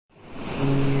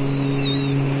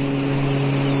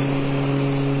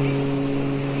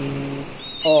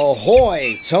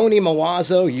Ahoy! Tony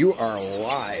Milazzo, you are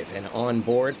live and on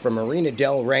board from Marina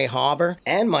Del Rey Harbor.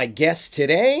 And my guest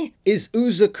today is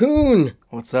Uza Kuhn.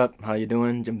 What's up? How you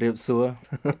doing, Jambib Sua?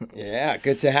 Yeah,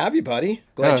 good to have you, buddy. No,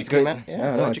 Glad you it's came great. out. Yeah,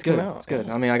 no, glad it's you came good. out. It's good.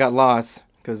 I mean, I got lost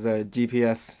because the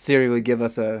GPS Siri would give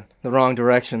us the wrong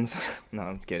directions. No,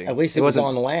 I'm kidding. At least it was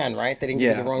on land, right? They didn't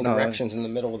give you Yeah, the wrong no, directions in the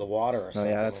middle of the water or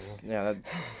No, something.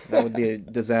 that would be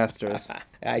disastrous.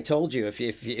 I told you if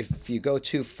you go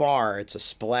too far, it's a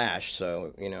splash.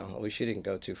 So at least you didn't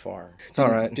go too far. It's all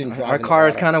right. Didn't drive Our in the car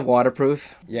is water. kind of waterproof.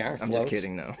 Yeah, I'm just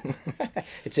kidding. No,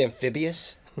 It's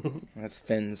amphibious. that's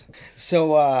fins.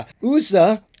 So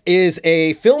Uza is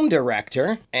a film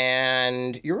director,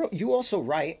 and you also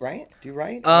write, right? Do you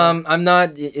write? I'm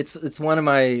not. It's one of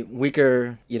my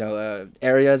weaker,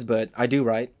 areas, but I do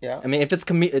write. Yeah. I mean, if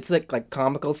it's like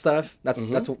comical stuff,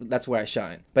 that's where I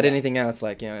shine. But Yeah. anything else,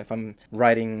 like if I'm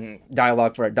writing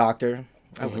dialogue for a doctor,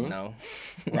 I wouldn't know.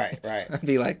 Right. I'd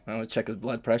be like, I want to check his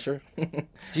blood pressure.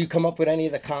 Do you come up with any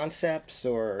of the concepts,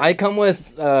 or? I come with,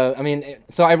 so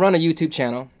I run a YouTube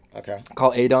channel Okay.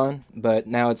 called Adon, but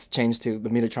now it's changed to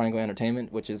Bermuda Triangle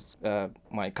Entertainment, which is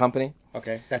my company.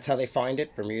 Okay. That's how they find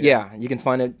it, Bermuda. Yeah, you can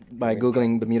find it by Bermuda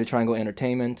Googling Bermuda Triangle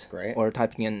Entertainment. Great. Or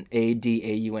typing in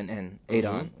Adaunn,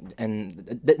 Adon.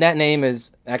 And that name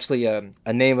is actually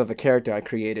a name of a character I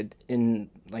created in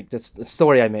like this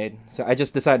story I made. So I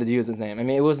just decided to use his name. I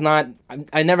mean, it was not.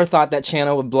 I never thought that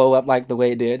channel would blow up like the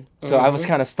way it did. So I was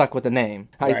kind of stuck with the name.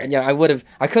 Right.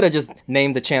 I could have just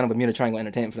named the channel Bermuda Triangle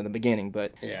Entertainment from the beginning,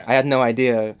 but Yeah. I had no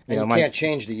idea. And you can't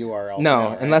change the URL. No, now,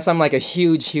 right? unless I'm like a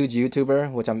huge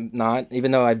YouTuber, which I'm not,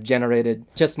 even though I've generated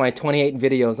just my 28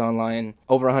 videos online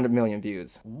over 100 million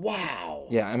views. Wow.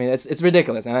 Yeah, I mean it's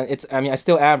ridiculous, and I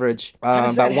still average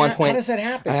about 1 point. How does that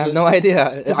happen? I have no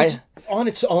idea. On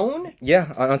its own?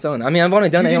 Yeah, on its own. I mean, I've only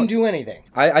done You it. didn't do anything.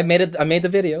 I made it. I made the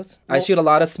videos. I Well- shoot a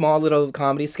lot of small little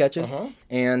comedy sketches, Uh-huh.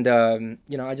 and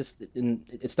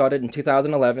it started in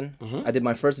 2011. I did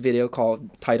my first video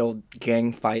titled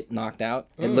 "Gang Fight Knocked Out."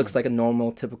 It looks like a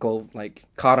normal, typical like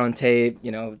caught on tape,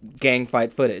 gang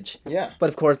fight footage. Yeah. But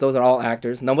of course, those are all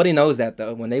actors. Nobody knows that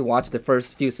though. When they watch the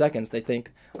first few seconds, they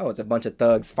think, "Oh, it's a bunch of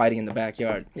thugs fighting in the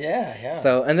backyard." Yeah.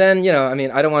 So, and then,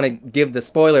 I don't want to give the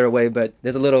spoiler away, but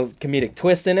there's a little comedic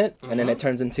twist in it, and then it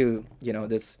turns into,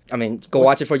 this. I mean, go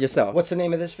watch it for yourself. What's the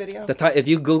name of this video? If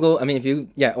you Google,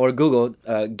 or Google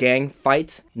gang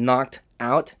fight knocked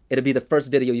out, it'll be the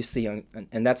first video you see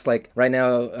and that's like right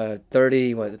now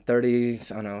 30, I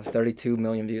don't know, 32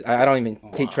 million views. I don't even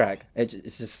keep track.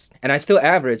 It's just, and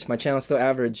my channel still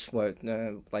average like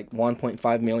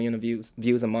 1.5 million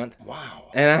views a month. Wow.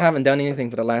 And I haven't done anything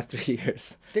for the last 3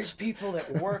 years. There's people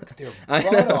that work their I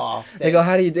butt know. off. They go,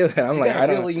 how do you do it? I'm like, I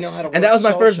don't really know how to work And that was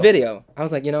my first social. video. I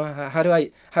was like, how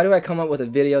do I come up with a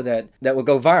video that will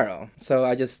go viral? So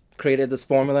I just created this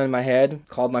formula in my head,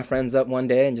 called my friends up one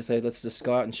day and just said, let's just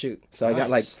go out and shoot. So I got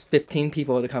like 15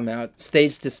 people to come out,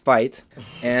 staged this fight,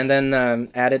 and then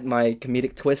added my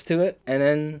comedic twist to it. And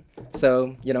then,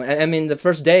 I mean, the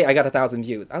first day I got 1,000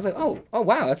 views. I was like, oh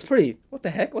wow, that's pretty, what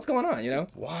the heck, what's going on,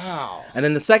 Wow. And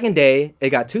then the second day, it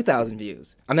got 2,000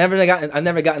 views. I've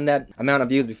never gotten that amount of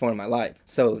views before in my life.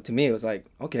 So to me, it was like,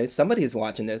 okay, somebody's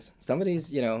watching this.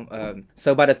 Somebody's,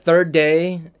 So by the third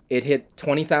day, it hit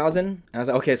 20,000. I was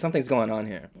like, okay, something's going on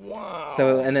here. Wow.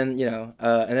 So and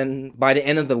then by the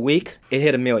end of the week, it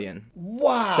hit 1 million.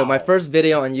 Wow. So my first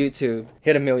video on YouTube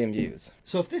hit 1 million views.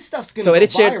 So if this stuff's gonna So go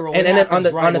it shared, viral, and it then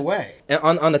happens right away.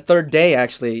 on the third day,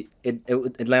 actually,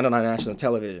 it landed on national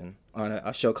television on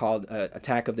a show called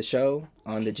Attack of the Show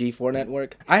on the G4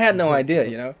 network. I had no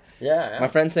idea, Yeah. My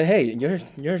friend said, "Hey,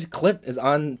 your clip is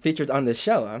featured on this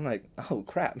show." I'm like, "Oh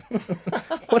crap,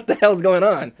 what the hell's going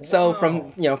on?" Wow. So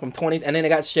from 20, and then it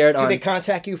got shared Did on. they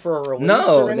contact you for a release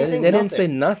No, or anything? they didn't say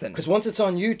nothing. Because once it's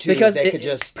on YouTube, Because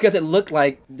it looked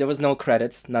like there was no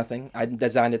credits, nothing. I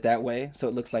designed it that way, so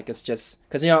it looks like it's just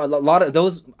because a lot of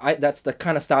those. That's the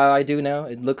kind of style I do now.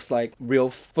 It looks like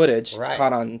real footage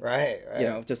caught on. Right.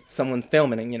 Just someone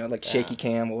filming it, like shaky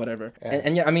cam or whatever.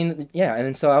 Yeah.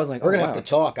 And so I was like, We're gonna wow. have to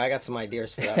talk. I got some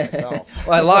ideas for that myself.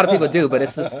 Well, a lot of people do, but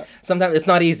it's just sometimes it's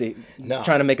not easy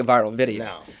trying to make a viral video.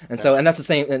 No. And that's the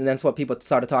same, and that's what people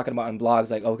started talking about in blogs,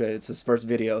 like, okay, it's his first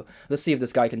video. Let's see if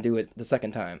this guy can do it the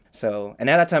second time. So, and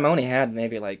at that time I only had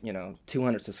maybe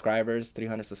 200 subscribers,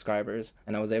 300 subscribers,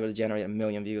 and I was able to generate 1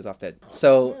 million views off that.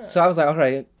 So I was like, all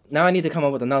right, now I need to come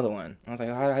up with another one. I was like,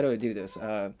 how do I do this?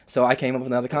 So I came up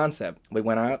with another concept. We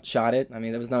went out, shot it. I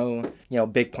mean, there was no,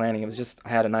 big planning. It was just, I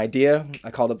had an idea.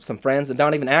 I called up some friends that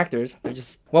aren't even actors. They're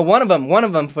just, well, one of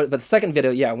them, for the second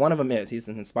video, yeah, one of them is. He's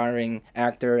an inspiring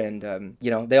actor, and,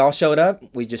 they all showed up.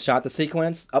 We just shot the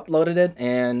sequence, uploaded it,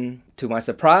 and to my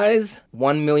surprise,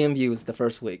 1 million views the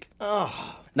first week.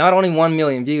 Oh. Not only 1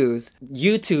 million views,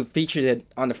 YouTube featured it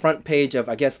on the front page of,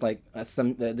 I guess, like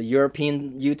the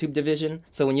European YouTube division.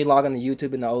 So when you log on to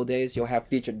YouTube in the old days, you'll have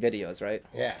featured videos, right?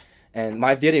 Yeah. And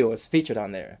my video was featured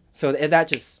on there. So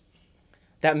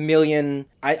that million,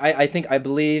 I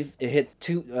believe it hit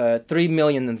 3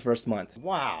 million in the first month.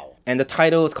 Wow. And the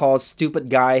title is called "Stupid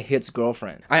Guy Hits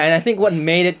Girlfriend." And I think what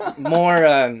made it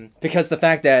more, because the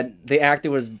fact that the actor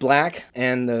was black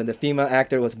and the female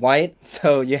actor was white,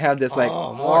 so you have this like,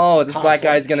 this black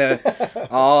guy's gonna,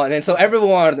 and then so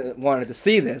everyone wanted to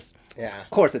see this. Yeah.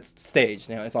 Of course, it's staged.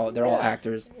 They're all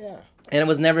actors. Yeah. And it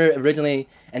was never originally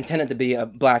intended to be a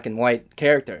black and white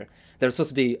character. They were supposed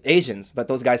to be Asians, but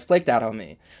those guys flaked out on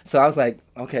me. So I was like,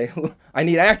 okay, I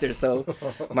need actors. So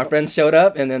my friends showed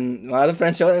up, and then my other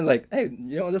friends showed up and was like, hey,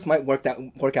 this might work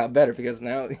out better because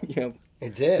now,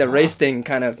 it did. The race thing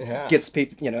kind of gets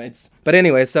people, But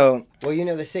anyway, so. Well,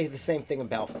 they say the same thing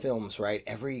about films, right?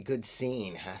 Every good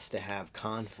scene has to have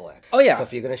conflict. Oh, yeah. So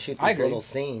if you're going to shoot these little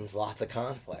scenes, lots of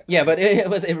conflict. Yeah, but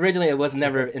originally it was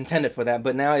never intended for that.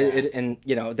 But now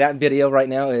that video right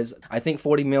now is, I think,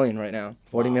 40 million right now.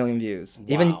 40 million views.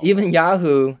 Wow. Even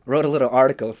Yahoo wrote a little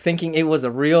article thinking it was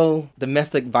a real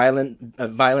domestic violence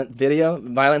video,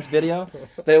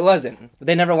 but it wasn't.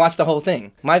 They never watched the whole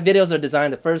thing. My videos are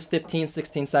designed the first 15,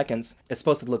 16 seconds. It's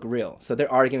supposed to look real. So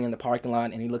they're arguing in the parking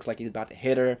lot, and he looks like he's about to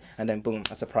hit her, and then boom,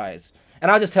 a surprise. And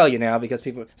I'll just tell you now because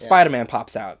Spider-Man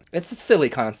pops out. It's a silly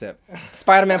concept.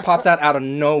 Spider-Man pops out of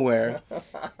nowhere.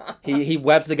 He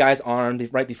webs the guy's arm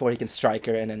right before he can strike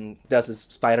her, and then does his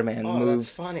Spider-Man move.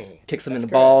 That's funny. Kicks him in the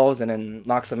balls, and then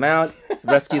knocks him out,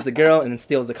 rescues the girl, and then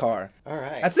steals the car. All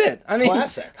right. That's it. I mean,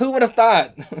 classic. Who would have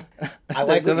thought? I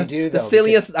like what you do, though. The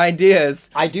silliest ideas.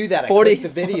 I do that. I click the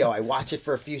video, I watch it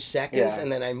for a few seconds,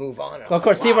 and then I move on. Well, of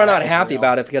course, people are not happy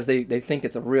about it because they think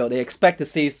it's a real. They expect to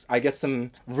see, I guess,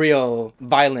 some real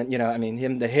violent,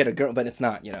 him to hit a girl, but it's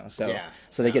not,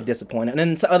 So they get disappointed. And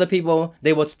then to other people,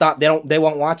 they will stop. They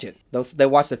won't watch it. They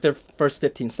watch the first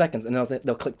 15 seconds and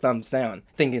they'll click thumbs down,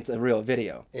 thinking it's a real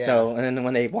video. Yeah. So and then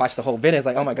when they watch the whole video, it's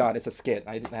like, oh my god, it's a skit.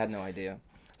 I had no idea.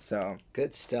 So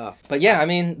good stuff. But yeah,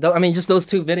 just those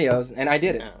two videos, and I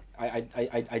did it.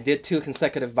 I did 2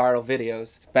 consecutive viral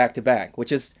videos back to back,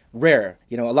 which is rare.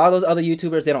 A lot of those other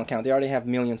YouTubers, they don't count. They already have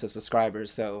millions of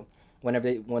subscribers, so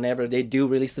whenever they do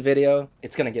release a video,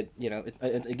 it's gonna get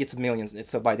it gets millions.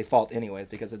 It's so by default anyway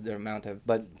because of their amount of.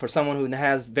 But for someone who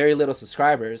has very little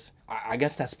subscribers, I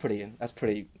guess that's pretty good.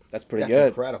 That's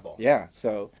incredible. Yeah.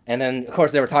 So and then of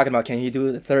course they were talking about, can you do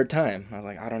it the third time? I was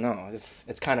like, I don't know.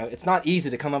 It's not easy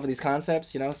to come up with these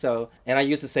concepts, So and I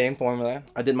used the same formula.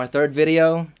 I did my third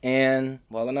video and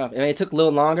well enough. It took a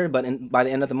little longer, but by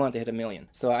the end of the month it hit 1 million.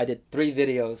 So I did 3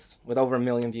 videos with over 1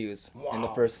 million views in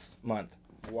the first month.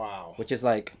 Wow. Which is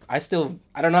like, I don't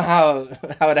know how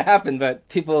it happened, but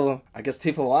I guess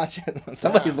people watch it.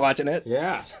 Somebody's watching it.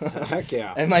 Yeah. Heck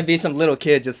yeah. It might be some little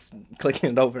kid just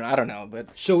clicking it over. I don't know. But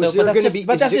is there going to be...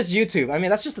 But that's just YouTube.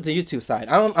 That's just the YouTube side.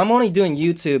 I'm only doing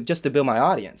YouTube just to build my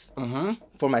audience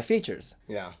for my features.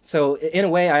 Yeah. So in a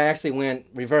way, I actually went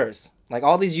reverse. Like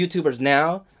all these YouTubers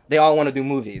now, they all want to do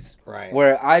movies. Right.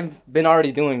 Where I've been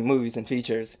already doing movies and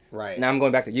features. Right. Now I'm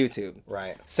going back to YouTube.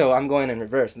 Right. So I'm going in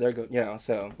reverse. They're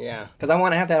so. Yeah. Because I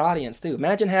want to have that audience too.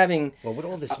 Imagine having. Well, with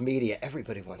all this media,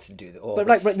 everybody wants to do all.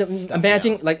 But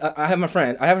imagine I have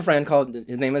a friend called,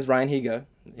 his name is Ryan Higa.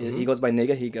 He goes by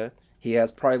Nigga Higa. He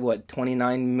has probably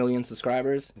 29 million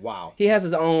subscribers. Wow. He has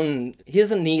his own. He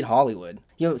doesn't need Hollywood.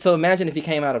 So imagine if he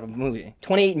came out of a movie.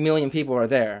 28 million people are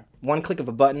there. One click of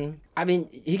a button.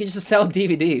 He could just sell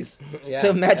DVDs. Yeah.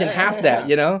 So imagine half that,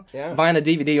 Yeah. buying a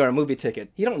DVD or a movie ticket.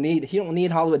 He don't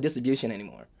need Hollywood distribution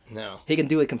anymore. No. He can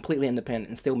do it completely independent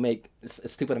and still make a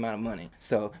stupid amount of money.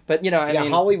 So, but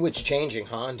Hollywood's changing,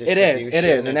 huh? It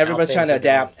is, and everybody's trying to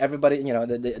adapt. Everybody,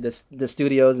 the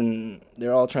studios and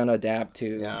they're all trying to adapt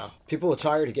to. Yeah. People are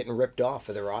tired of getting ripped off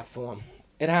for their art form.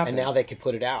 It happens. And now they can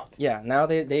put it out. Yeah, now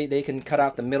they can cut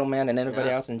out the middleman and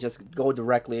everybody else and just go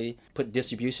directly put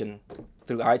distribution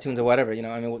through iTunes or whatever.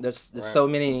 There's so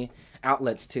many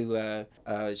outlets to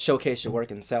showcase your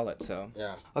work and sell it. So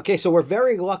yeah. Okay, so we're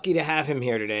very lucky to have him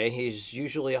here today. He's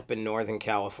usually up in Northern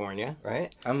California,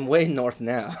 right? I'm way north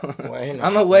now. Way north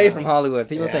I'm away now. from Hollywood.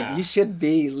 People think you should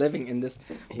be living in this,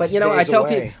 but I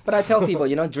tell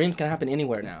people, dreams can happen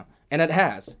anywhere now. And it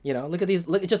has, you know, look at these,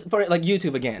 look just for like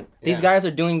YouTube again. These Yeah. guys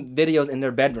are doing videos in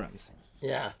their bedrooms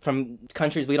Yeah. from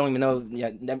countries we don't even know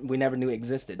yet, we never knew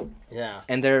existed. Yeah.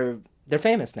 And they're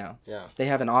famous now. Yeah. They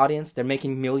have an audience, they're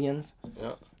making millions.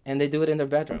 Yeah. And they do it in their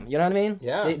bedroom. You know what I mean?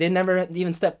 Yeah. They never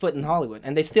even step foot in Hollywood,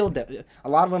 and they still a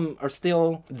lot of them are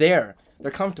still there.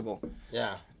 They're comfortable.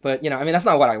 Yeah. But you know, I mean, that's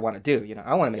not what I want to do. You know,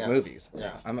 I want to make Yeah. movies.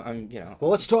 Yeah. I'm you know. Well,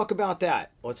 let's talk about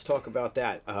that.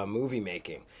 Movie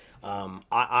making.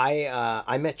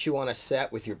 I met you on a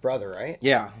set with your brother, right?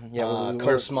 Yeah.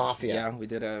 Coast Mafia. Yeah, we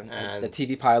did a And-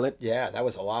 TV pilot. Yeah, that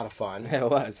was a lot of fun. Yeah, it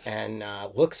was. And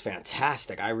looks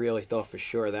fantastic. I really thought for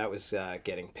sure that was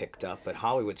getting picked up, but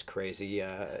Hollywood's crazy.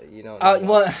 You know.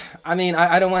 Well, I mean,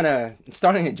 I don't want to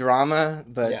starting a drama,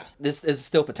 but Yeah. this is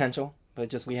still potential. But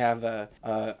just we have,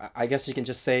 I guess you can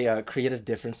just say creative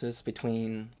differences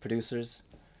between producers.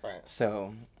 Right.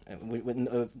 So we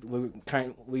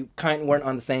kind weren't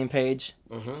on the same page.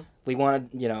 Mhm. We wanted,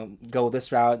 you know, go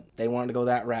this route. They wanted to go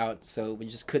that route. So we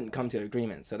just couldn't come to an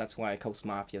agreement. So that's why Coast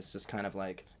Mafia is just kind of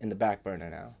like in the back burner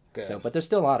now. Good. So, but there's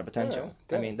still a lot of potential. Yeah,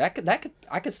 good. I mean,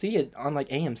 I could see it on like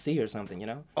AMC or something. You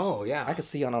know, Oh yeah. I could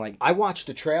see on a like I watched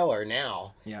the trailer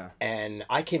now, yeah and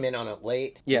I came in on it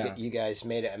late. Yeah. You guys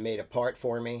made a part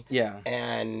for me, yeah.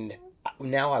 and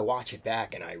now I watch it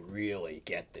back, and I really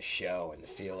get the show and the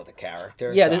feel of the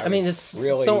character. Yeah, So I mean, was there's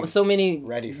really so many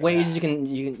ready for ways that. you can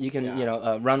Yeah. you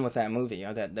know run with that movie, you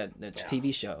know, that Yeah.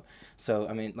 TV show. So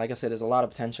I mean, like I said, there's a lot of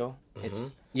potential. It's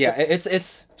Mhm. yeah,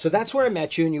 it's So that's where I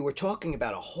met you, and you were talking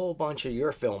about a whole bunch of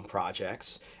your film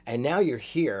projects, and now you're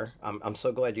here. I'm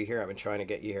so glad you're here. I've been trying to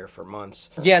get you here for months.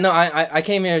 yeah. No, I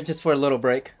came here just for a little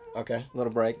break, Okay.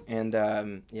 and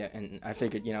yeah, and I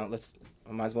figured, you know,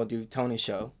 I might as well do Tony's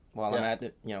show while I'm Yeah. at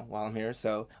it, you know, while I'm here.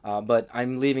 So, but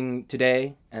I'm leaving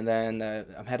today, and then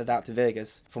I'm headed out to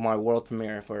Vegas for my world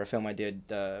premiere for a film I did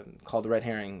called Red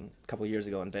Herring a couple years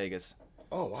ago in Vegas.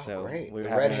 Oh wow, So great. we're The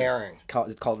having Red a- Herring.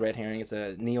 It's called Red Herring. It's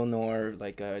a neo-noir,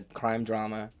 like a crime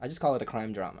drama. I just call it a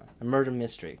crime drama, a murder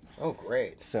mystery. Oh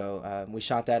great. So we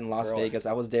shot that in Las Really? Vegas.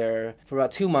 I was there for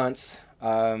about 2 months.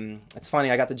 It's funny,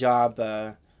 I got the job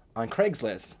on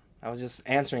Craigslist. I was just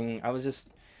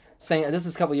saying, this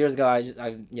is a couple years ago.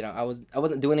 I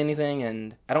wasn't doing anything,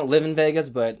 and I don't live in Vegas,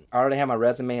 but I already have my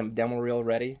resume and demo reel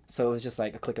ready. So it was just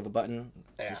like a click of a button,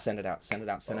 Yeah. just send it out,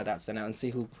 and see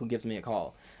who gives me a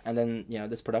call. And then, you know,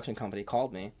 this production company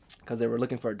called me because they were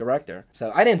looking for a director.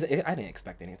 So I didn't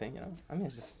expect anything, you know. I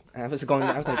mean, I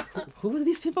was like, who are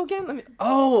these people again?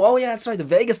 Oh yeah, that's right, the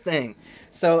Vegas thing.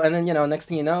 So, and then, you know, next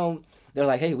thing you know, they're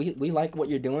like, hey, we like what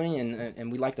you're doing,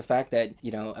 and we like the fact that,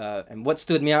 you know, and what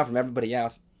stood me out from everybody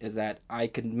else is that I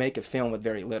could make a film with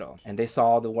very little. And they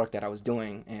saw the work that I was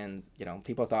doing, and, you know,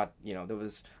 people thought, you know, there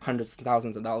was hundreds of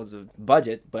thousands of dollars of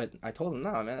budget, but I told them,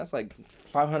 no, man, that's like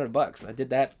 $500. I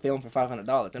did that film for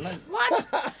 $500. They're like, what?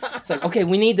 It's like, okay,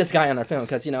 we need this guy on our film,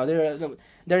 because, you know,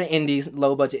 they're an indie,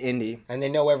 low budget indie. And they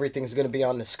know everything's going to be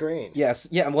on the screen. Yes,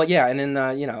 yeah, well, yeah, and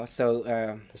then, you know, so...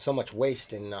 There's so much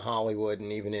waste in Hollywood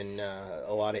and even in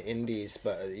a lot of indies,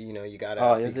 but you know you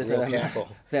gotta be real careful.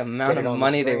 The amount Get it of on the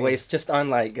money they screen. waste just on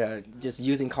like just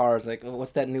using cars. Like,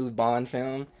 what's that new Bond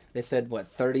film? They said what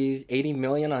 80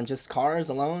 million on just cars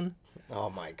alone. Oh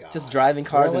my God. Just driving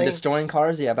cars Really? and destroying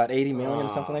cars. Yeah, about 80 million,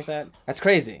 Oh. something like that. That's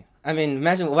crazy. I mean,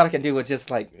 imagine what I could do with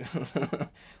just like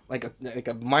like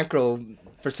a micro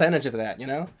percentage of that, you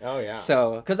know? Oh yeah.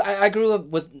 So, because I grew up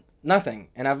with nothing,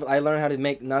 and I learned how to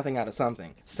make nothing out of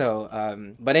something.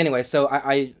 So, but anyway, so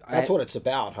That's what it's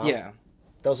about, huh? Yeah.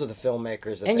 Those are the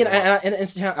filmmakers that And they you know, want.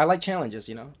 and I like challenges.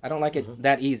 You know, I don't like it Mhm.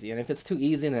 that easy. And if it's too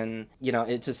easy, then you know,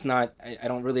 it's just not. I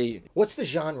don't really. What's the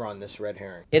genre on this Red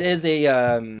Herring? It is a.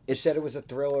 You It's said it was a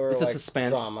thriller, it's like a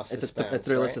suspense. drama, It's suspense, a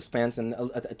thriller, right? suspense, and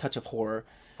a touch of horror.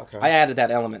 Okay. I added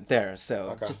that element there,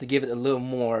 so Okay. just to give it a little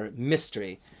more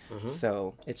mystery. Mhm.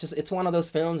 So it's one of those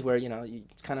films where, you know, you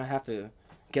kind of have to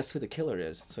guess who the killer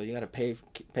is. So you got to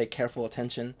pay careful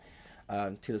attention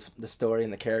to the story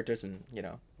and the characters, and you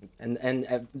know, and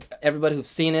everybody who's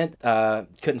seen it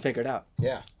couldn't figure it out.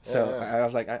 Yeah. So yeah. I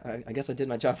was like, I guess I did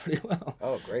my job pretty well.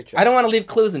 Oh, great job. I don't want to leave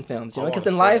clues in films, you I know, because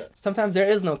wanna in say life it. sometimes there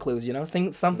is no clues, you know.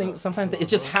 Sometimes it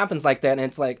just Mhm. happens like that, and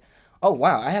it's like, oh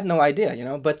wow, I had no idea, you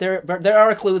know. But there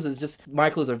are clues. It's just my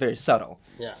clues are very subtle.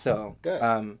 Yeah. So Good.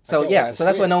 so can't yeah, wait to so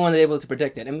that's see why it. no one is able to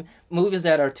predict it. And movies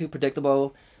that are too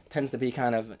predictable tends to be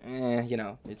kind of, you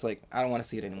know, it's like I don't want to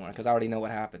see it anymore because I already know what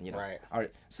happened, you know. Right.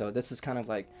 So this is kind of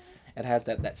like, it has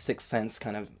that Sixth Sense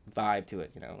kind of vibe to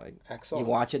it, you know, like Excellent.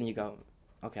 you watch it and you go,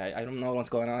 okay, I don't know what's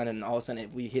going on, and all of a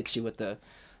sudden we hit you with the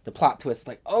the plot twist,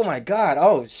 like, oh my god,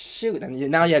 oh shoot, and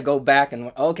now you go back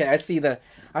and okay,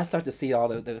 I start to see all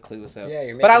the clues. So, Yeah,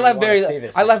 you're but making me wanna see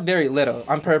this I now. left very little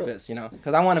on purpose,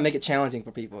 because I want to make it challenging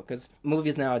for people, because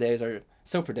movies nowadays are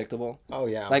so predictable. Oh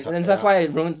yeah. Like, and that's why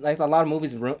it ruins. Like, a lot of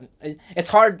movies ruin. It's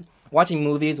hard watching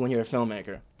movies when you're a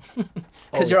filmmaker,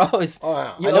 because you're always you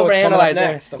I know what's coming up overanalyze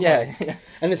next. Yeah.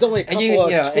 And there's only a And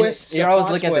couple of twists. you're or always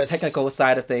plot looking twists. at the technical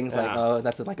side of things, like, Yeah. oh,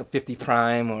 that's like a 50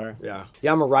 prime, or Yeah.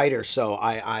 Yeah, I'm a writer, so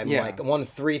I'm Yeah. like, one of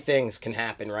three things can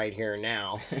happen right here and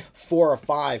now. 4 or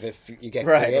 5 if you get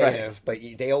Right, creative, but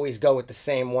they always go with the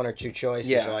same 1 or 2 choices.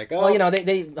 yeah. You're like, oh. Well,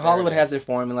 they Hollywood it has is. their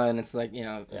formula, and it's like,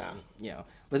 Yeah.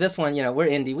 But this one, we're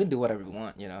indie, we do whatever we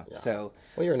want, Yeah. So.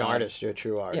 Well, you're an artist. You're a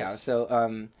true artist. Yeah,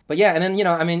 so, but yeah, and then,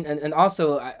 I mean, and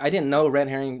also, I didn't know Red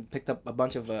Herring picked up a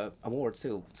bunch of awards,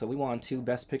 too. So we won 2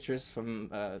 Best Pictures from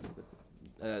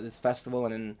this festival,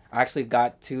 and then I actually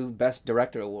got 2 Best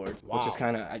Director awards, which is Wow.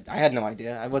 kind of, I had no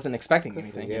idea. I wasn't expecting Good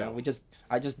for anything, you.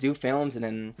 I just do films, and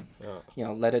then, Yeah.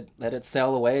 let it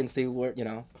sail away and see where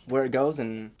it goes,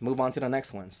 and move on to the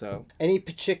next one, so. Any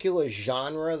particular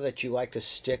genre that you like to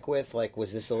stick with? Like,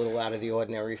 was this a little out of the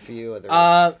ordinary for you?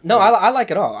 No, I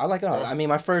like it all. I like it all. Yeah. I mean,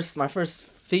 my first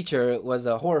feature was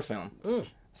a horror film. Mm.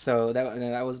 So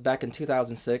that was back in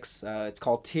 2006. It's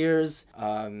called Tears.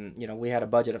 We had a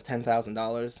budget of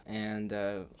 $10,000,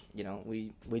 and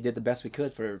we did the best we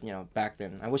could for back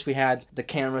then. I wish we had the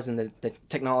cameras and the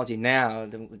technology now.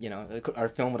 Our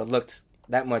film would have looked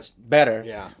that much better.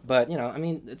 Yeah. But I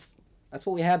mean, that's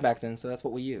what we had back then, so that's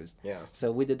what we used. Yeah.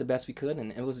 So we did the best we could,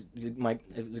 and it was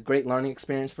a great learning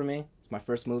experience for me. It's my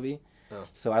first movie,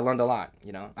 so I learned a lot.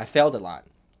 I failed a lot.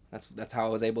 That's how I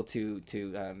was able to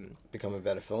become a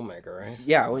better filmmaker, right?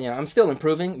 Yeah, well, I'm still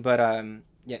improving, but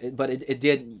it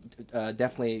did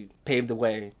definitely pave the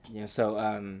way. So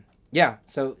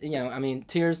so I mean,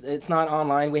 Tears. It's not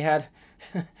online. We had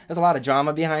there's a lot of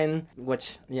drama behind,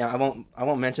 which I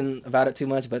won't mention about it too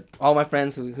much. But all my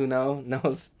friends who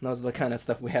knows the kind of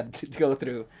stuff we had to go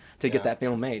through to get that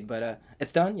film made. But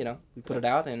it's done. We put it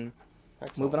out and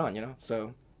moving on.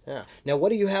 So. Yeah. Now, what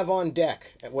do you have on deck?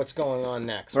 What's going on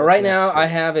next? Well, right now I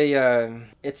have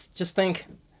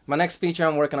my next feature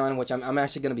I'm working on, which I'm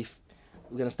actually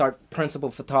we're gonna start principal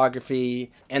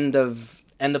photography end of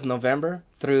November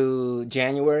through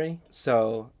January.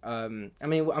 So I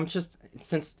mean,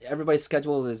 since everybody's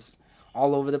schedule is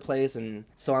all over the place, and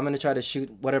so I'm gonna try to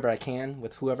shoot whatever I can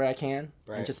with whoever I can,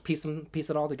 and just piece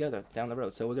it all together down the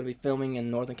road. So we're gonna be filming in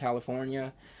Northern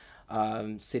California.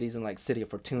 Cities in like City of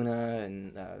Fortuna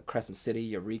and Crescent City,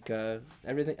 Eureka,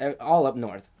 everything, all up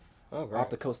north, off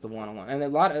the coast of 101.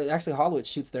 And actually Hollywood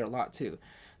shoots there a lot too.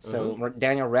 So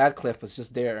Daniel Radcliffe was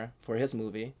just there for his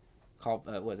movie called,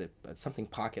 was it something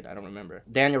Pocket? I don't remember.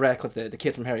 Daniel Radcliffe, the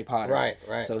kid from Harry Potter.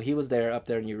 Right. So he was there up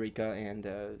there in Eureka, and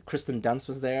Kristen Dunst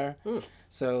was there.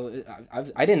 So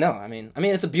I didn't know. I mean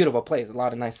it's a beautiful place, a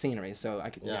lot of nice scenery. So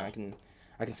I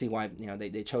can see why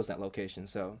they chose that location.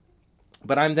 So.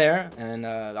 But I'm there, and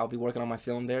I'll be working on my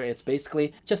film there. It's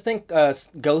basically, just think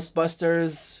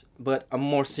Ghostbusters, but a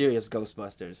more serious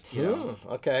Ghostbusters.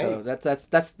 Okay. So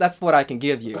that's what I can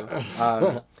give you.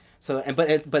 But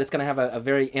it's gonna have a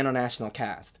very international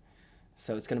cast.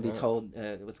 So it's gonna be told.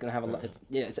 It's gonna have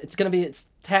it's gonna be it's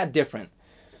tad different.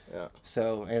 Yeah.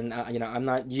 So I'm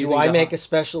not using. Do I make a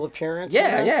special appearance?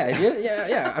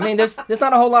 Yeah. I mean, there's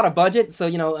not a whole lot of budget, so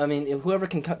I mean, whoever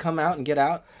can come out and get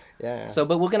out. Yeah. So,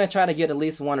 but we're gonna try to get at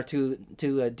least 1 or 2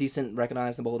 decent,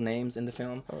 recognizable names in the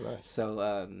film. Oh, nice. So,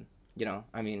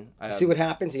 I mean. See what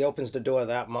happens? He opens the door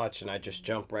that much, and I just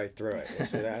jump right through it. You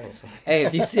see that? Hey,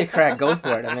 if you see a crack, go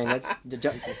for it. I mean,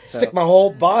 stick my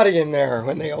whole body in there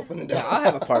when they open the door. Yeah, I'll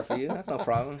have a part for you. That's no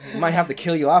problem. Might have to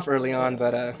kill you off early on,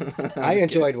 but. I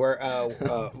enjoyed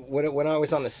when I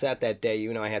was on the set that day. You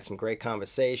and I had some great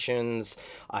conversations.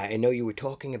 I know you were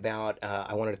talking about.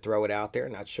 I wanted to throw it out there.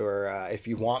 Not sure if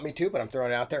you want me to, but I'm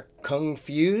throwing it out there. Kung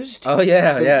Fused. Oh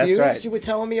yeah, Confused, that's right. You were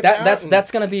telling me about.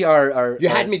 That's gonna be our. You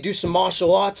had me do some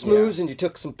martial arts moves, and you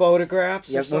took some photographs.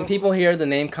 Yeah, when people hear the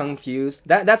name Kung Fused,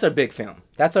 that's our big film.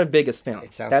 That's our biggest film.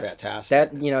 It sounds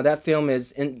fantastic. That film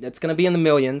it's going to be in the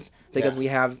millions because we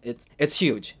have it's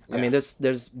huge. Yeah. I mean,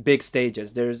 there's big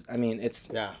stages. It's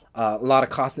a lot of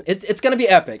costume. It's going to be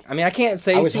epic. I mean, I can't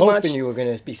say too much. I was hoping you were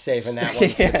going to be saving that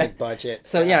one for the big budget.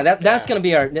 So that's going to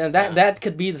be our that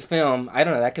could be the film. I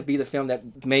don't know. That could be the film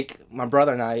that make my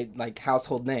brother and I like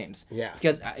household names. Yeah.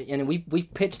 Because we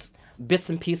pitched bits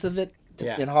and pieces of it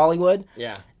in Hollywood.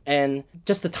 Yeah. And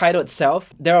just the title itself,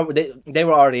 they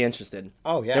were already interested.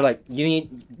 Oh yeah. They're like, we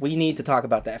need to talk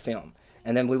about that film.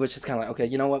 And then we was just kind of like, okay,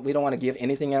 you know what? We don't want to give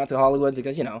anything out to Hollywood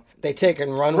because, they take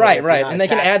and run with it right, if you're right, not and they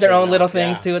can attached add their to own little enough.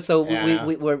 things Yeah. to it. So Yeah.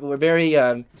 we're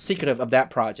very secretive of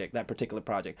that project, that particular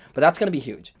project. But that's gonna be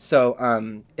huge. So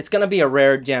it's gonna be a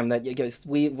rare gem that you guys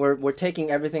we're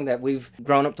taking everything that we've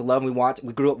grown up to love,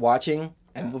 we grew up watching,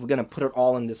 and we're gonna put it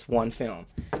all in this one film.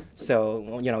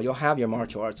 So you'll have your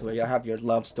martial arts, where you'll have your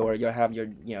love story, you'll have your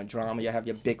drama, you'll have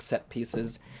your big set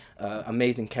pieces,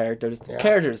 amazing characters. Yeah.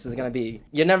 Characters is gonna be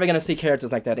you're never gonna see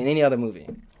characters like that in any other movie.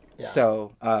 Yeah.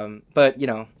 So, but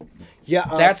Yeah,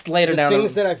 that's later the down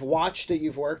things that I've watched that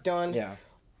you've worked on yeah.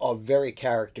 are very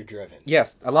character driven.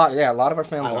 Yes, a lot. Yeah, a lot of our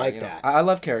films I are. like that. I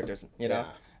love characters. You know.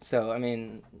 Yeah. So I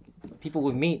mean, people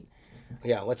would meet.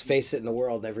 Yeah, let's face it, in the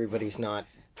world, everybody's not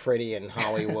pretty in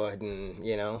Hollywood,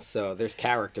 and so there's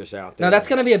characters out there. No, that's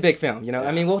gonna be a big film. I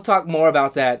Yeah. mean, we'll talk more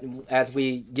about that as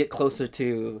we get closer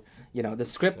to. The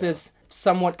script is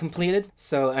somewhat completed.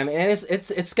 So I mean, and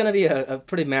it's gonna be a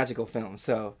pretty magical film.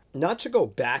 So. Not to go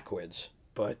backwards,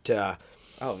 but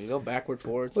Oh, you go backward,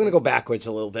 forwards. we're gonna go backwards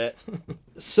a little bit.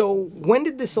 So when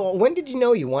did you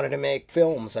know you wanted to make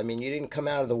films? I mean, you didn't come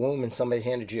out of the womb and somebody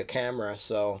handed you a camera,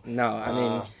 so. No, I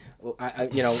mean,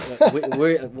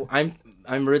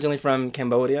 I'm originally from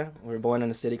Cambodia. We were born in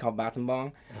a city called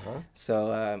Battambang. Uh-huh.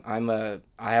 So I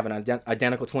have an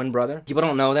identical twin brother. People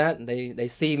don't know that. They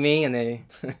see me and they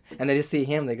and they just see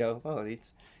him. They go, oh,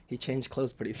 he changed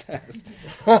clothes pretty fast.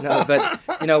 No, but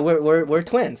we're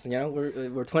twins.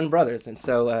 We're twin brothers, and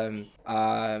so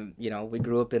we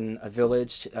grew up in a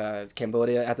village.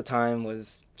 Cambodia at the time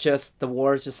was just the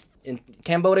wars just in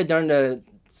Cambodia during the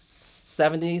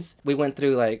 70s. We went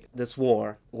through like this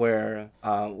war where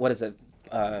what is it?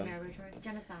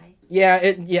 Genocide.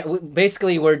 Yeah,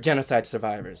 basically we're genocide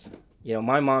survivors.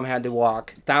 My mom had to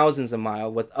walk thousands of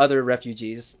miles with other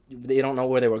refugees. They don't know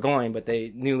where they were going, but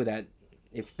they knew that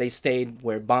if they stayed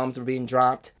where bombs were being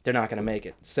dropped, they're not going to make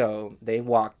it. So they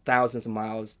walked thousands of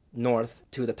miles north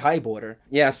to the Thai border.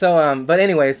 Yeah, so but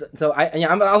anyways, so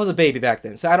I was a baby back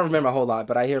then, so I don't remember a whole lot,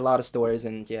 but I hear a lot of stories,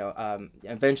 and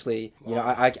eventually,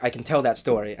 I can tell that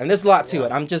story, and there's a lot to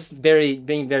it. I'm just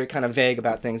being very kind of vague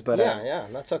about things, but yeah,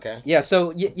 that's okay. yeah,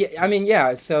 so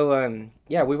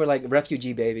we were like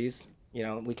refugee babies.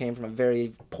 We came from a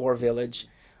very poor village.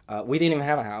 We didn't even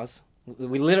have a house.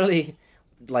 We literally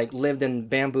like lived in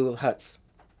bamboo huts.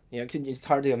 It's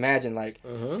hard to imagine. Like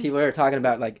people are talking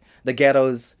about like the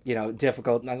ghettos,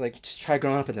 difficult. And I was like, just try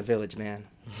growing up in the village, man.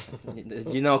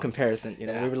 Comparison.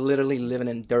 Yeah. We were literally living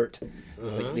in dirt,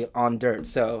 like on dirt.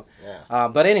 So, Yeah.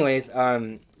 but anyways,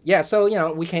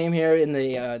 so we came here in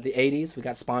the 80s. We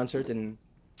got sponsored and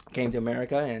came to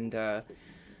America, and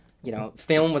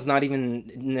film was not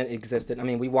even existed. I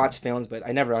mean, we watched films, but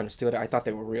I never understood it. I thought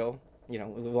they were real. We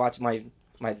watched my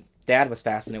dad was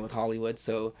fascinated with Hollywood,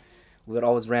 so we would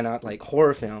always rent out like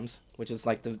horror films, which is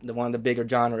like the one of the bigger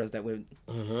genres that would.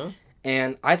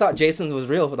 And I thought Jason was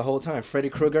real for the whole time. Freddy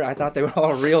Krueger, I thought they were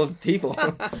all real people.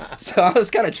 So I was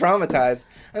kind of traumatized.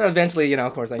 And eventually,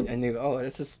 of course, I knew, oh,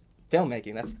 it's just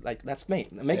filmmaking. That's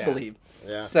make believe.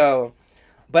 Yeah. So,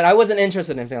 but I wasn't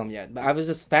interested in film yet. But I was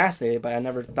just fascinated. But I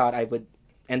never thought I would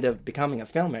end up becoming a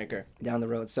filmmaker down the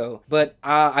road. So, but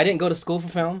I didn't go to school for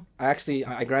film. I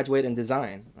graduated in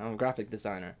design. I'm a graphic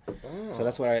designer. Oh, So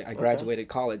that's why I graduated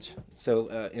college.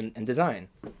 So in design.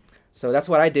 So that's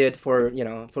what I did for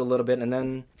a little bit, and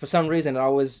then for some reason it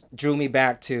always drew me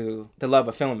back to the love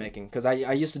of filmmaking, because I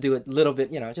used to do it a little bit,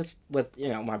 just with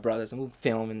my brothers, and we'd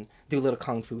film and do little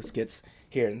kung fu skits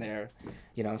here and there,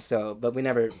 So, but we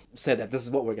never said that this is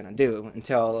what we're gonna do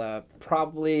until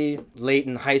probably late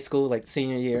in high school, like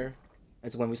senior year.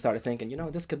 It's when we started thinking,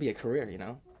 this could be a career,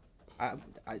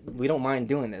 we don't mind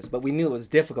doing this, but we knew it was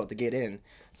difficult to get in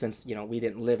since we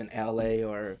didn't live in LA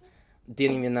or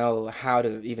didn't even know how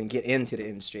to even get into the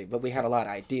industry, but we had a lot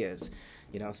of ideas,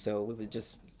 so we would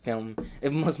just film.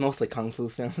 It was mostly kung fu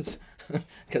films,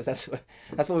 because that's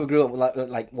what we grew up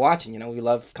like watching. We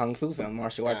love kung fu film,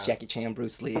 martial arts, Yeah. Jackie Chan,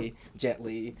 Bruce Lee, Jet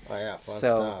Li. Oh yeah, fun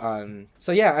So stuff.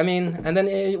 so yeah, I mean, and then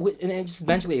it just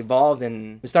eventually evolved,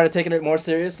 and we started taking it more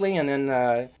seriously. And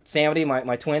then Sammy,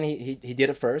 my twin, he did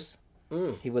it first.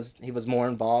 He was more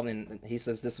involved, and he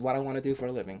says, this is what I want to do for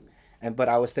a living, but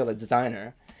I was still a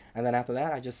designer. And then after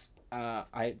that,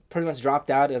 I pretty much dropped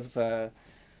out of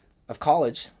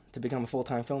college to become a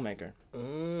full-time filmmaker.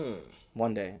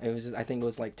 One day, I think it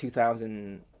was like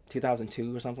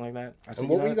 2002 or something like that. And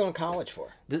what were you going to college for?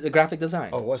 Graphic design.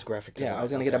 Oh, it was graphic design. Yeah, I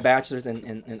was gonna get a bachelor's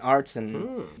in arts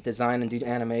and design and do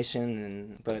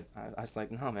animation, but I was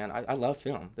like, no, man, I love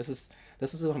film. This is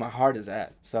where my heart is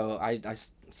at. So I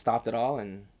stopped it all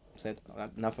and said,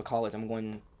 enough of college. I'm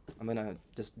gonna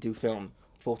just do film.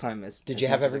 full-time as Did as you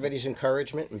have much as I can. everybody's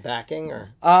encouragement and backing, or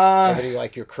Uh, everybody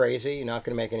like you're crazy, you're not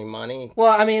going to make any money?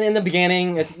 well, I mean, in the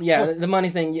beginning, the money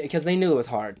thing, because they knew it was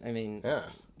hard. I mean, Yeah.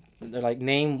 they're like,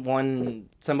 name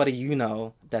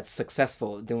somebody that's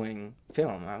successful doing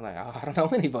film. I'm like, oh, I don't know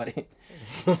anybody.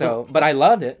 So, but I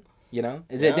loved it. It Yeah.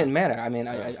 didn't matter. I mean,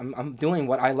 Yeah. I'm doing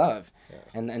what I love, Yeah.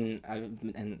 and I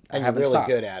And you're haven't really stopped.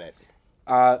 good at it.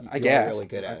 I You guess. are really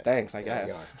good at it. Thanks, I Yeah,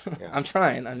 guess. you are. Yeah. I'm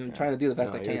trying. I'm Yeah. trying to do the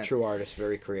best I You're can. a true artist,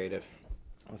 very creative.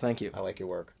 Well, thank you. I like your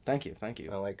work. Thank you. Thank I you.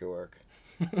 like your work.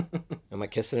 Am I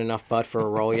kissing enough butt for a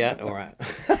role yet? Or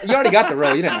You already got the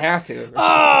role. You didn't have to.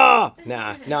 Ah!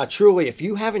 Nah, truly, if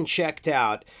you haven't checked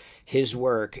out his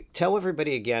work, tell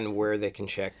everybody again where they can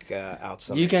check out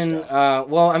some You of his can, stuff.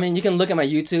 well, I mean, you can look at my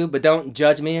YouTube, but don't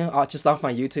judge me just off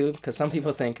my YouTube, because some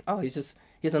people think, oh, he's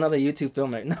another YouTube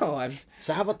filmer. No,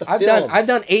 So how about the I've films?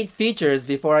 done 8 features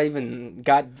before I even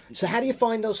got. So how do you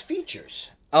find those features?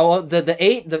 Oh, well,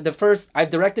 the first, I've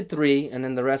directed 3, and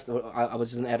then the rest, I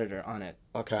was just an editor on it.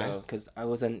 Okay. So, because I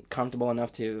wasn't comfortable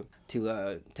enough to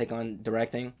take on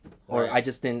directing, or Right. I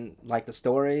just didn't like the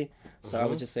story, so I Mhm.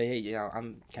 would just say, hey,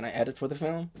 can I edit for the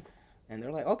film? And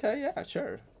they're like, okay, yeah,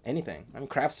 sure, anything. I'm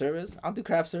craft service. I'll do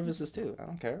craft services too. I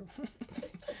don't care.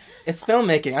 It's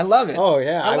filmmaking. I love it. Oh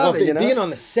yeah, I love it. being on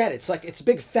the set. It's like it's a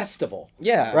big festival.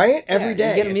 Yeah. Right? Yeah, Every day.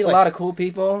 You get to It's meet like- a lot of cool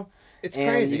people. It's and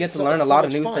crazy. you get It's to so- learn it's a so lot of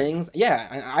much new fun. things. Yeah,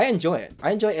 and I enjoy it. I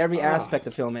enjoy every Ah. aspect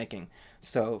of filmmaking.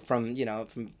 So from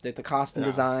the costume Yeah.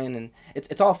 design, and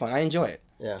it's all fun. I enjoy it.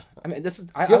 Yeah. I mean, You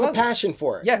I have a love it. passion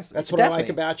for it. Yes, That's what I like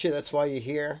definitely. about you. That's why you're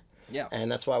here. Yeah.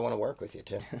 And that's why I want to work with you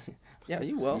too. Yeah,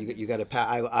 you will. You got to.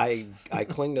 I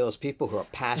cling to those people who are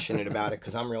passionate about it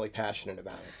because I'm really passionate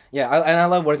about it. Yeah, and I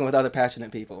love working with other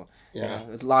passionate people. Yeah.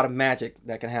 There's a lot of magic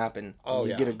that can happen. Oh, when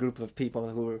you yeah. get a group of people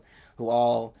who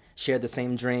all share the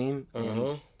same dream.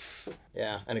 Mhm.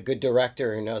 Yeah, and a good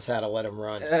director who knows how to let them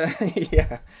run.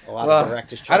 Yeah. A lot Well, of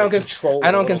directors try to control.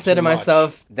 I don't a little consider too much.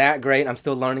 myself that great. I'm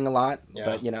still learning a lot.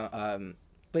 Yeah.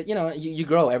 But you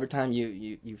grow every time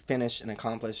you finish and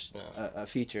accomplish Yeah. a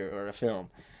feature or a film.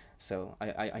 So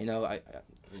I know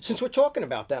Since we're talking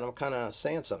about that, I'm kind of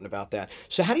saying something about that.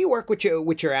 So how do you work with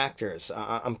your actors?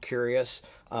 I'm curious.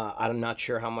 I'm not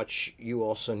sure how much you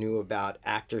also knew about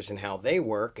actors and how they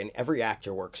work, and every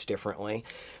actor works differently.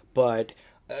 But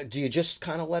do you just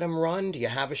kind of let them run? Do you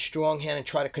have a strong hand and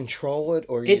try to control it,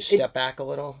 or do you step back a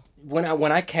little? when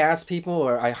I cast people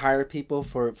or I hire people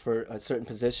for a certain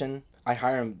position, I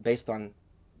hire them based on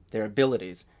their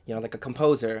abilities. Like a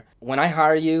composer. When I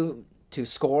hire you to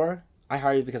score, I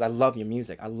hire you because I love your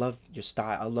music. I love your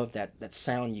style. I love that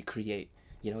sound you create.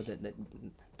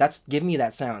 That's give me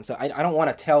that sound. So I don't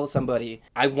want to tell somebody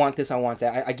I want this, I want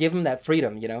that. I give them that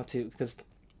freedom, because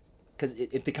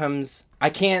it becomes, I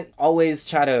can't always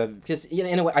try to just,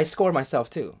 in a way I score myself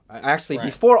too. I actually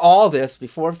Right. before all this,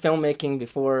 before filmmaking,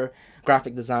 before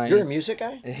graphic design. You're a music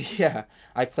guy? Yeah,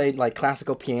 I played like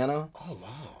classical piano. Oh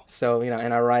wow. So,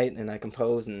 and I write and I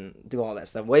compose and do all that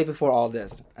stuff way before all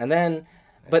this. And then,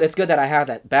 but it's good that I have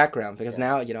that background because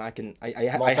Yeah. now, I can, I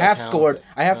have Multi-talented. scored,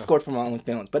 Yeah. scored for my own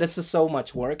films, but it's just so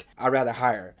much work. I'd rather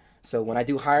hire. So when I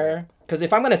do hire, because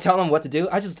if I'm going to tell them what to do,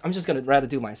 I'm just going to rather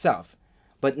do myself.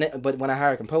 But when I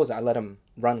hire a composer, I let them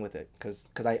run with it because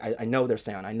I know their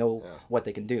sound. I know Yeah. what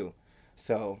they can do.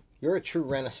 So You're a true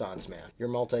Renaissance man. You're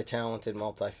multi-talented,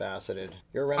 multifaceted.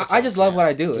 You're a Renaissance I just love man. what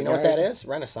I do. Do you know what that is?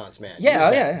 Renaissance man. Yeah,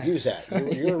 Use yeah. that. Use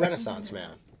that. You're a Renaissance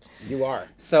man. You are.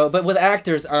 So, but with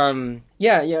actors,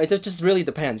 it just really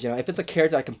depends. If it's a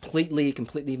character I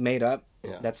completely made up,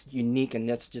 Yeah. that's unique and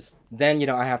that's just, then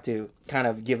I have to kind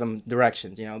of give them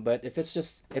directions. But if it's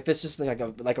just like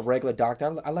a regular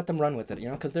doctor, I let them run with it.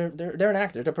 Because they're an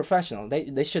actor, they're professional.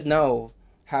 They should know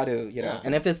how to. Yeah.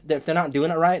 And if they're not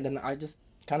doing it right, then I just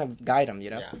kind of guide them.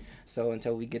 Yeah. So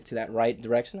until we get to that right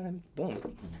direction, and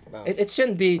boom. Well, It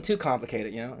shouldn't be too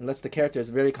complicated. Unless the character is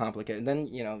very complicated, then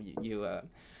you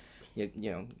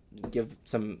give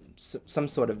some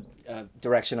sort of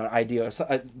direction or idea or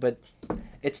so, but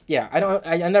it's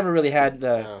I never really had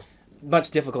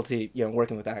much difficulty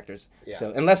working with actors. Yeah.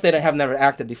 So unless they have never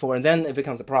acted before, and then it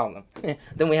becomes a problem.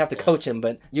 Then we have to Yeah. coach them,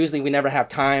 but usually we never have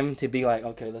time to be like,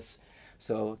 okay,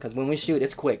 because when we shoot,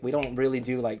 it's quick. We don't really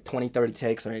do like 20-30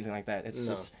 takes or anything like that. It's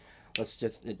No.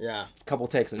 a couple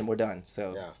takes and we're done.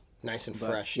 So Yeah. Nice and but,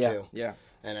 fresh yeah, too. Yeah.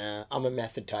 And I'm a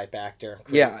method type actor.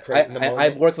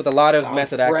 I've worked with a lot of I'm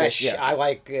method fresh. actors. Yeah. I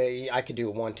like. I could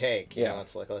do one take. You Yeah. know,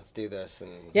 it's like let's do this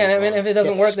and. Yeah, keep I mean, going. if it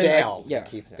doesn't Gets work, then stale. yeah.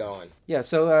 Keep Yeah. going. Yeah.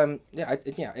 So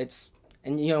it's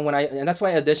and and that's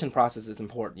why audition process is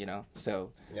important.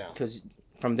 So Yeah. because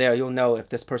from there you'll know if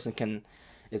this person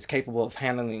is capable of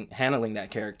handling that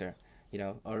character.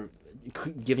 or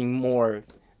giving more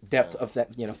depth of that,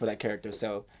 for that character.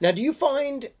 So Now, do you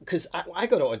find, because I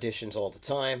go to auditions all the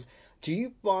time, do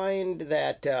you find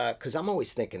that, because I'm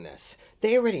always thinking this,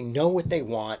 they already know what they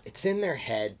want, it's in their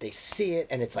head, they see it,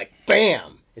 and it's like,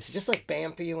 bam! It's just like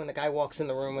bam for you when the guy walks in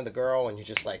the room with the girl, and you're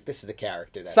just like, this is the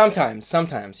character. sometimes,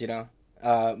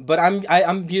 but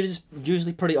I'm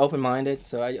usually pretty open minded,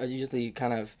 so I usually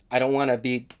kind of I don't want to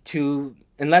be too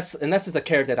unless it's a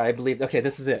character that I believe, okay,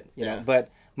 this is it, Yeah. But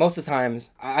most of the times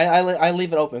I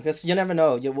leave it open because you never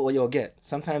know what you'll get.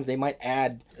 Sometimes they might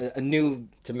add a new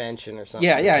Dimension or something.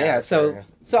 yeah.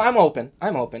 So I'm open.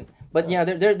 But Yeah.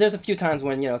 there's a few times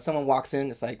when someone walks in,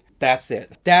 it's like that's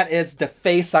it. That is the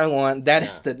face I want. That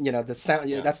is Yeah. the sound.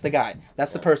 Yeah. That's the guy.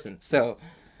 That's the Yeah. person. So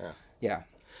Yeah. yeah,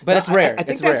 but No, it's rare. I think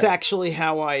It's that's rare. actually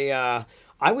how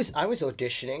I was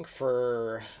auditioning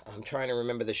for. I'm trying to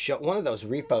remember the show, one of those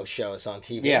repo shows on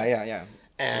TV. Yeah.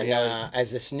 And Yeah, I was-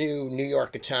 as this New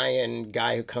York Italian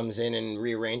guy who comes in and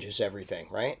rearranges everything,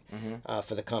 right, Mhm.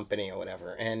 for the company or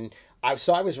whatever. And I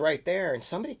was right there, and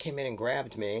somebody came in and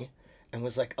grabbed me, and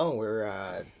was like, "Oh,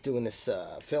 we're doing this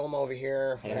film over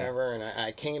here, Yeah. whatever." And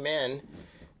I came in,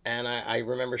 and I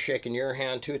remember shaking your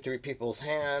hand, two or three people's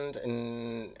hand,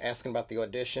 and asking about the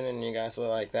audition, and you guys were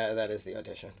like, "That is the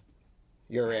audition.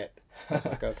 You're it." I was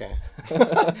like, okay.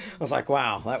 I was like,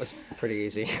 wow, that was pretty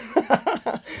easy.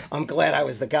 I'm glad I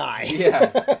was the guy.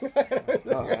 Yeah.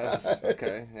 Oh, that's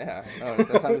okay. Yeah. No,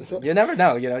 sometimes you never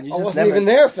know. You I just wasn't never, even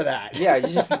there for that. Yeah,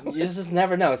 you just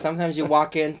never know. Sometimes you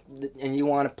walk in and you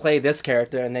want to play this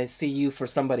character, and they see you for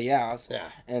somebody else. Yeah.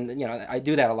 And I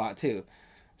do that a lot too.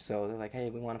 So they're like, hey,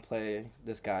 we want to play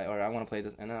this guy, or I want to play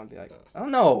this, and I'll be like, oh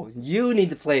no, you need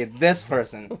to play this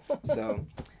person. So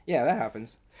yeah, that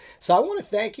happens. So I want to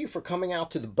thank you for coming out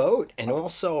to the boat, and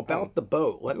also about Oh. the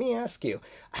boat. Let me ask you,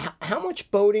 how much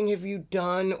boating have you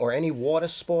done, or any water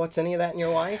sports, any of that in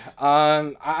your life?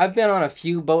 I've been on a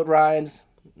few boat rides.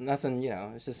 Nothing,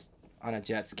 it's just on a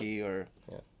jet ski or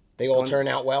They all Going- turn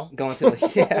out well. going to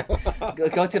the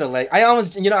go to the lake. I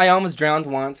almost drowned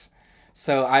once.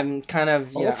 So I'm kind of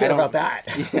Oh, let's hear about that.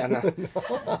 Yeah,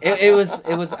 no. It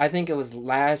was I think it was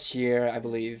last year, I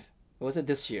believe. Or was it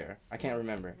this year? I can't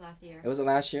remember. Last year. It was it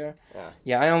last year? Yeah.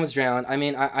 Yeah, I almost drowned. I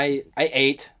mean, I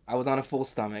ate. I was on a full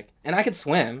stomach, and I could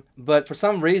swim, but for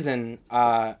some reason,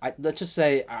 let's just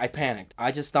say I panicked.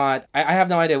 I just thought I have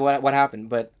no idea what happened,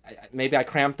 but maybe I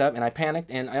cramped up and I panicked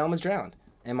and I almost drowned.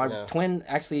 And my Yeah. twin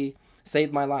actually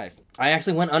saved my life. I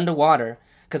actually went underwater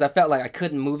because I felt like I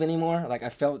couldn't move anymore. Like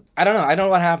I don't know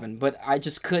what happened, but I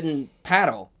just couldn't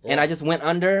paddle, and Yeah. I just went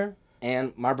under.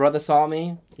 And my brother saw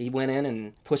me. He went in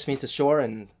and pushed me to shore,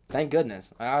 and thank goodness,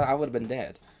 I would have been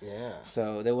dead. Yeah.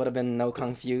 So there would have been no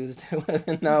Confused. There would have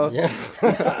been no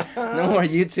Yeah. no more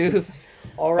YouTube.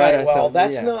 All right. But, Well, so,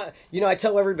 that's yeah. not. I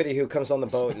tell everybody who comes on the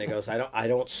boat and they goes, I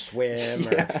don't swim.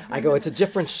 Or, Yeah. I go, it's a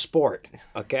different sport.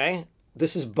 Okay.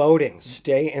 This is boating.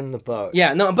 Stay in the boat.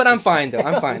 Yeah, no, but I'm fine though.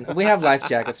 I'm fine. We have life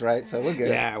jackets, right? So we're good.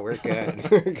 Yeah, we're good.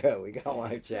 We're good. We got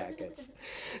life jackets.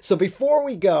 So before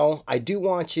we go, I do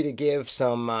want you to give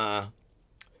some, I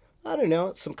don't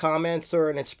know, some comments or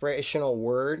an inspirational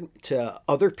word to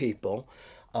other people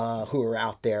who are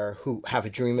out there who have a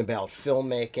dream about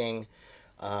filmmaking,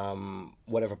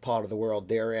 whatever part of the world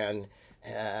they're in.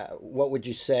 What would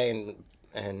you say,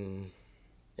 and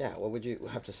yeah, what would you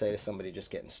have to say to somebody just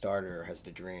getting started or has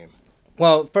the dream?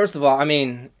 Well, first of all, I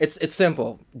mean, it's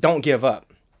simple. Don't give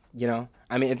up.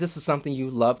 I mean, if this is something you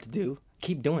love to do,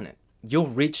 keep doing it. You'll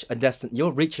reach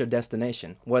your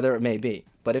destination, whatever it may be.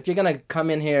 But if you're gonna come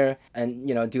in here and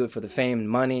do it for the fame and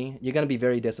money, you're gonna be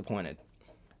very disappointed.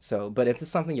 So, but if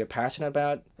it's something you're passionate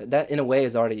about, that in a way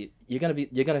is already you're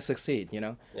gonna succeed.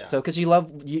 Yeah. So, because you love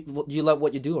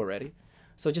what you do already.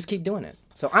 So just keep doing it.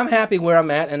 So I'm happy where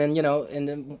I'm at, and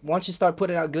then once you start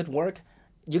putting out good work,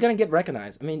 you're gonna get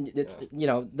recognized. I mean, it's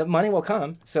the money will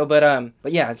come. So, but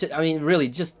yeah, I mean, really,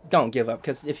 just don't give up.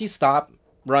 Because if you stop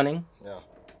running, Yeah.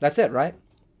 that's it, right?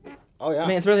 Oh yeah. I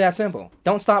mean, it's really that simple.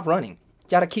 Don't stop running. You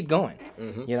gotta keep going.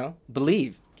 Mm-hmm.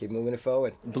 Believe, Keep moving it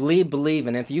forward. believe,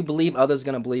 and if you believe, others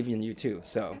gonna believe in you too.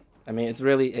 So, I mean, it's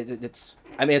really it's.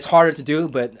 I mean, it's harder to do,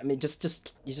 but I mean, just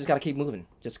you just gotta keep moving.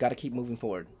 Just gotta keep moving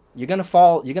forward. You're gonna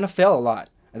fall. You're gonna fail a lot,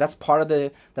 and that's part of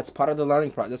the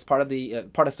learning process. That's part of the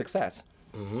part of success.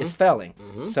 Mm-hmm. It's failing.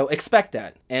 Mm-hmm. So expect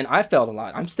that. And I failed a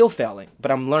lot. I'm still failing,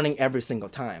 but I'm learning every single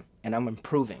time, and I'm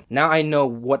improving. Now I know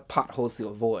what potholes to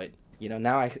avoid.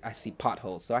 Now I see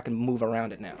potholes, so I can move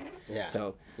around it now. Yeah.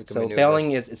 So You can so maneuver.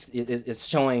 failing is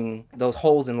showing those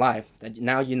holes in life that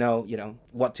now you know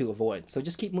what to avoid. So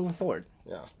just keep moving forward.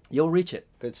 Yeah. You'll reach it.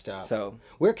 Good stuff. So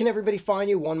Where can everybody find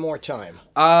you one more time?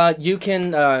 you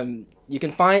can you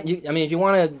can find you. I mean, if you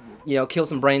want to, kill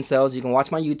some brain cells, you can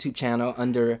watch my YouTube channel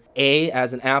under A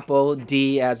as in Apple,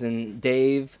 D as in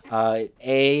Dave,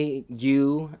 A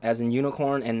U as in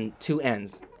unicorn, and two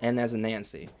N's, N as in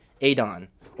Nancy, Adon.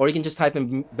 Or you can just type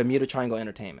in Bermuda Triangle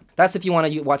Entertainment. That's if you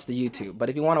want to watch the YouTube. But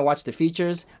if you want to watch the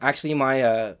features, actually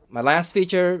my last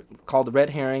feature called The Red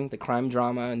Herring, the crime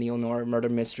drama, neo-noir murder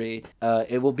mystery,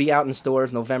 it will be out in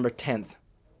stores November 10th,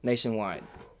 nationwide.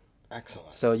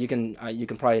 Excellent. So you can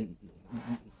probably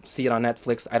see it on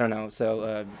Netflix. I don't know.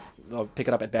 So I'll pick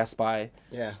it up at Best Buy.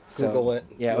 Yeah. Google it.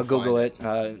 Yeah, or Google it.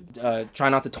 Try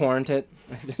not to torrent it.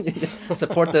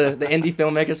 Support the indie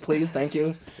filmmakers, please. Thank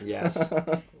you. Yes.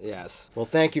 Yes. Well,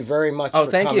 thank you very much.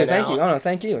 For thank coming you. Thank out. you. Oh no,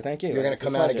 thank you. Thank you. You're gonna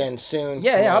come out again soon.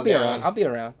 Yeah, I'll be down. around. I'll be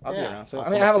around. So I'll I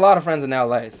mean, come I have a up. lot of friends in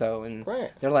LA. So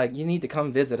Right. they're like, you need to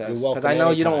come visit us You're welcome because I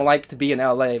know you don't anytime. like to be in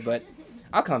LA, but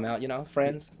I'll come out.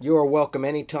 Friends. You are welcome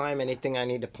anytime. Anything I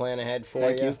need to plan ahead for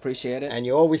Thank you. Appreciate it. And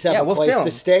you always have a we'll place film.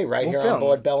 to stay right We'll here film. on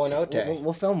board Bellinote.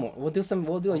 We'll film more. We'll do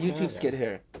a YouTube skit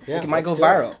here. Yeah, It might go let's do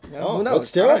viral. it. Who knows?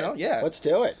 Let's do I it. don't know. Yeah. Let's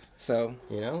do it. So.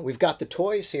 We've got the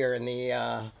toys here in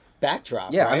the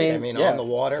backdrop. Yeah, right? I mean, on the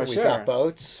water. for We've sure. got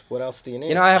boats. What else do you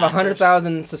need? I have Actors?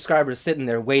 100,000 subscribers sitting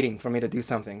there waiting for me to do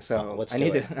something. So let's I do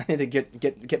need it. to I need to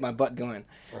get my butt going.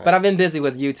 Right. But I've been busy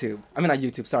with YouTube. I mean, not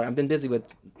YouTube. Sorry, I've been busy with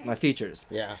my features.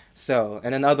 Yeah. So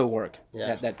and then other work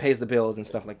Yeah. that pays the bills and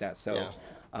stuff like that. So.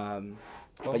 Yeah.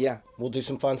 But yeah. We'll do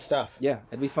some fun stuff. Yeah,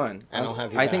 it'd be fun. And I'll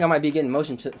have you I think back. I might be getting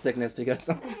motion sickness because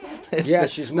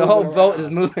She's the moving whole boat around.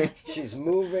 is moving. She's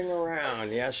moving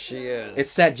around. Yes, she is.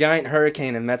 It's that giant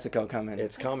hurricane in Mexico coming.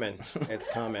 It's coming. It's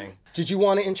coming. Did you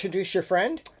want to introduce your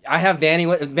friend? I have Vanny.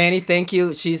 Vanny, thank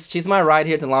you. She's my ride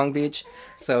here to Long Beach.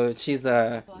 So she's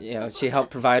she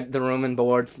helped provide the room and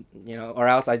board, or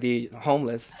else I'd be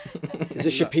homeless. Is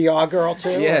this your PR girl too?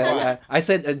 Yeah. I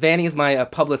said Vanny is my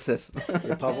publicist.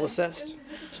 Your publicist?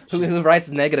 who writes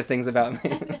negative things about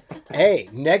me. Hey,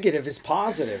 negative is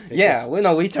positive. Yeah,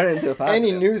 we turn it into a positive.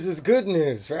 Any news is good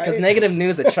news, right? Because negative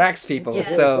news attracts people.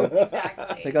 Yeah, so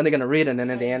exactly. they're gonna read it, and then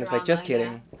at the end it's like, just Drama,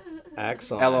 kidding.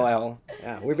 Excellent. LOL.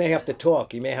 Yeah, we may have to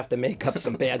talk. You may have to make up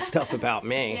some bad stuff about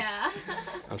me. Yeah.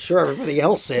 I'm sure everybody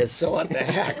else is, so what the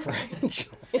heck, right?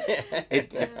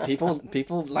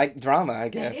 People like drama, I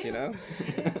guess,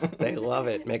 They love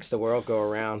it. Makes the world go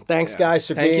around. Thanks, Yeah. guys,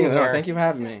 for Thank being you. here. No, thank you for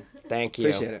having me. Thank you.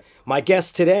 Appreciate it. My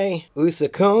guest today, Usa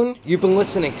Kuhn. You've been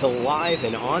listening to Live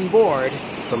and On Board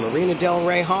from Marina Del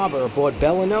Rey Harbor aboard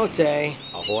Bellinote.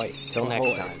 Ahoy. Till next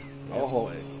Ahoy. time.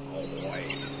 Ahoy.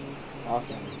 Ahoy.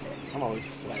 Awesome. I'm always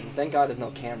sweating. Thank God there's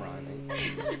no camera on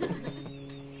me.